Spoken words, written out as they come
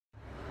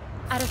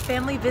At a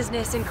family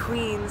business in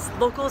Queens,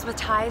 locals with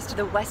ties to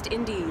the West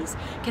Indies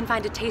can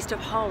find a taste of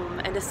home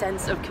and a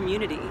sense of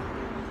community.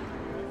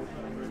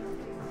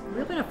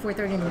 We open at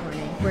 4:30 in the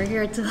morning. We're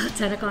here till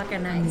 10 o'clock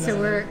at night, so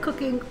we're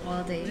cooking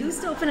all day. We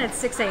used to open at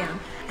 6 a.m.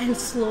 and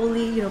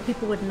slowly,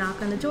 people would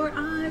knock on the door.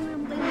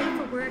 I'm late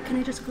for work. Can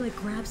I just go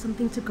grab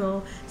something to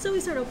go? So we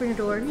started opening the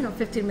door,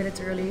 15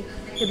 minutes early.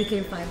 It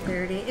became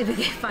 5:30. It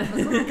became 5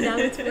 o'clock. Now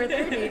it's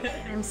 4:30.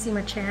 I'm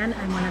Seema Chan.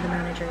 I'm one of the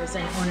managers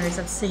and owners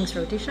of Singh's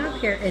Roti shop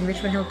here in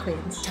Richmond Hill,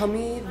 Queens. Tell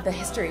me the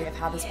history of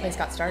how this place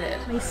got started.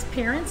 My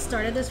parents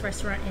started this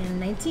restaurant in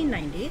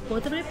 1990.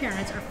 Both of my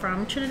parents are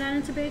from Trinidad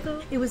and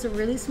Tobago. It was a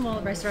really small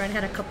restaurant,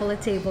 had a couple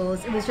of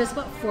tables. It was just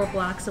about 4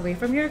 blocks away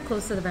from here,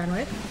 close to the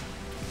Banwick.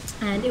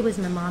 And it was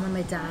my mom and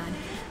my dad,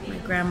 my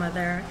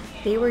grandmother.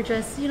 They were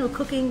just,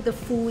 cooking the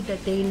food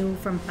that they knew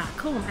from back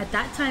home. At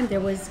that time, there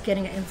was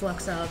getting an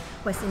influx of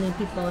West Indian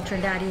people,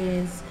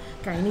 Trinidadians,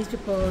 Guyanese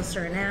people,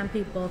 Suriname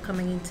people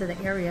coming into the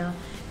area.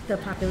 The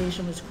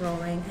population was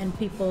growing and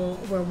people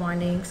were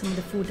wanting some of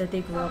the food that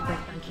they grew up with.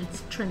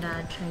 It's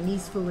Trinidad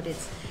Chinese food,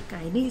 it's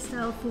Guyanese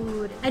style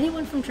food.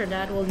 Anyone from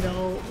Trinidad will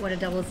know what a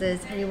doubles is.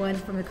 Anyone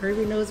from the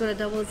Caribbean knows what a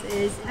doubles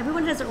is.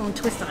 Everyone has their own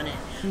twist on it.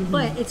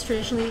 But it's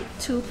traditionally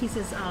 2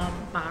 pieces of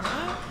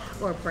bara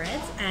or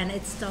breads, and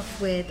it's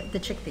stuffed with the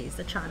chickpeas,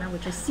 the chana,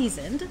 which is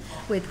seasoned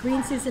with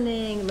green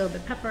seasoning, a little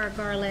bit pepper,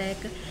 garlic,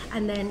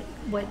 and then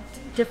what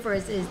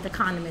differs is the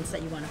condiments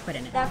that you want to put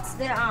in it. That's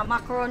the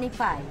macaroni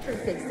pie.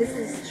 Perfect. This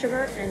is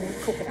sugar and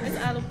coconut. It's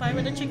aloo pie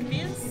with the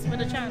chickpeas, with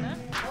the chana.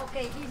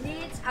 Okay, he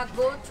needs a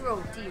goat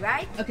roti,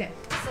 right? Okay.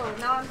 So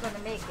now I'm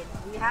gonna make it.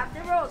 We have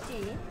the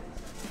roti.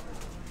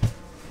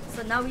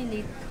 So now we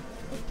need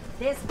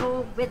this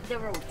go with the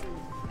roti.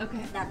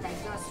 Okay. That I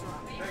just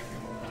wrong.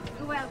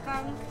 You're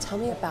welcome. Tell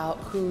me about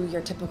who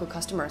your typical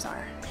customers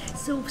are.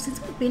 So since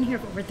we've been here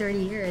for over 30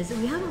 years,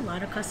 we have a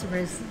lot of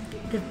customers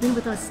that have been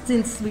with us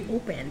since we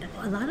opened.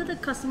 A lot of the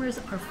customers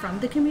are from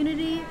the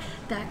community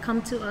that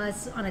come to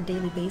us on a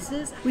daily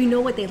basis. We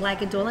know what they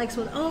like and don't like.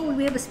 So,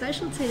 we have a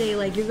special today,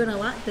 you're gonna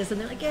like this. And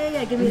they're like,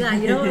 yeah, give me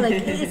that.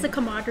 It's a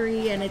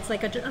camaraderie and it's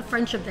like a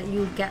friendship that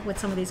you get with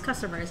some of these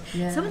customers.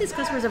 Yeah. Some of these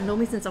customers have known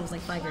me since I was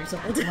 5 years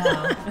old.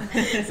 Wow.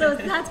 So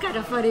that's kind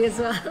of funny as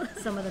well.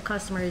 Some of the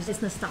customers,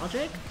 it's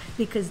nostalgic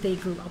because they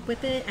grew up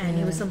with it and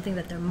it was something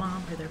that their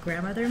mom or their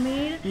grandmother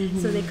made.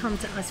 So they come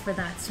to us for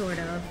that sort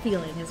of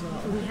feeling as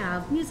well. We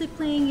have music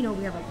playing,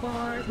 we have a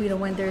bar,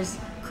 when there's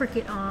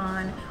cricket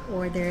on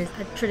or there's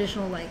a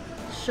traditional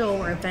show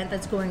or event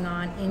that's going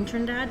on in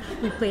Trinidad,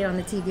 we play it on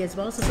the TV as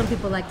well. So some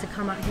people like to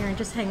come out here and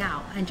just hang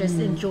out and just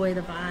enjoy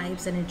the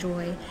vibes and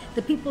enjoy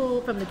the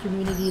people from the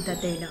community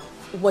that they know.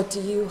 What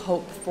do you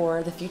hope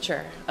for the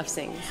future of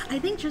Singh's? I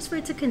think just for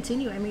it to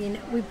continue. I mean,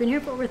 we've been here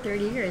for over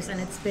 30 years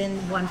and it's been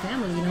one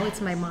family, it's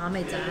my mom,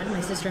 my dad,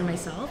 my sister and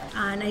myself.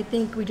 And I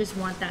think we just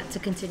want that to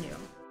continue.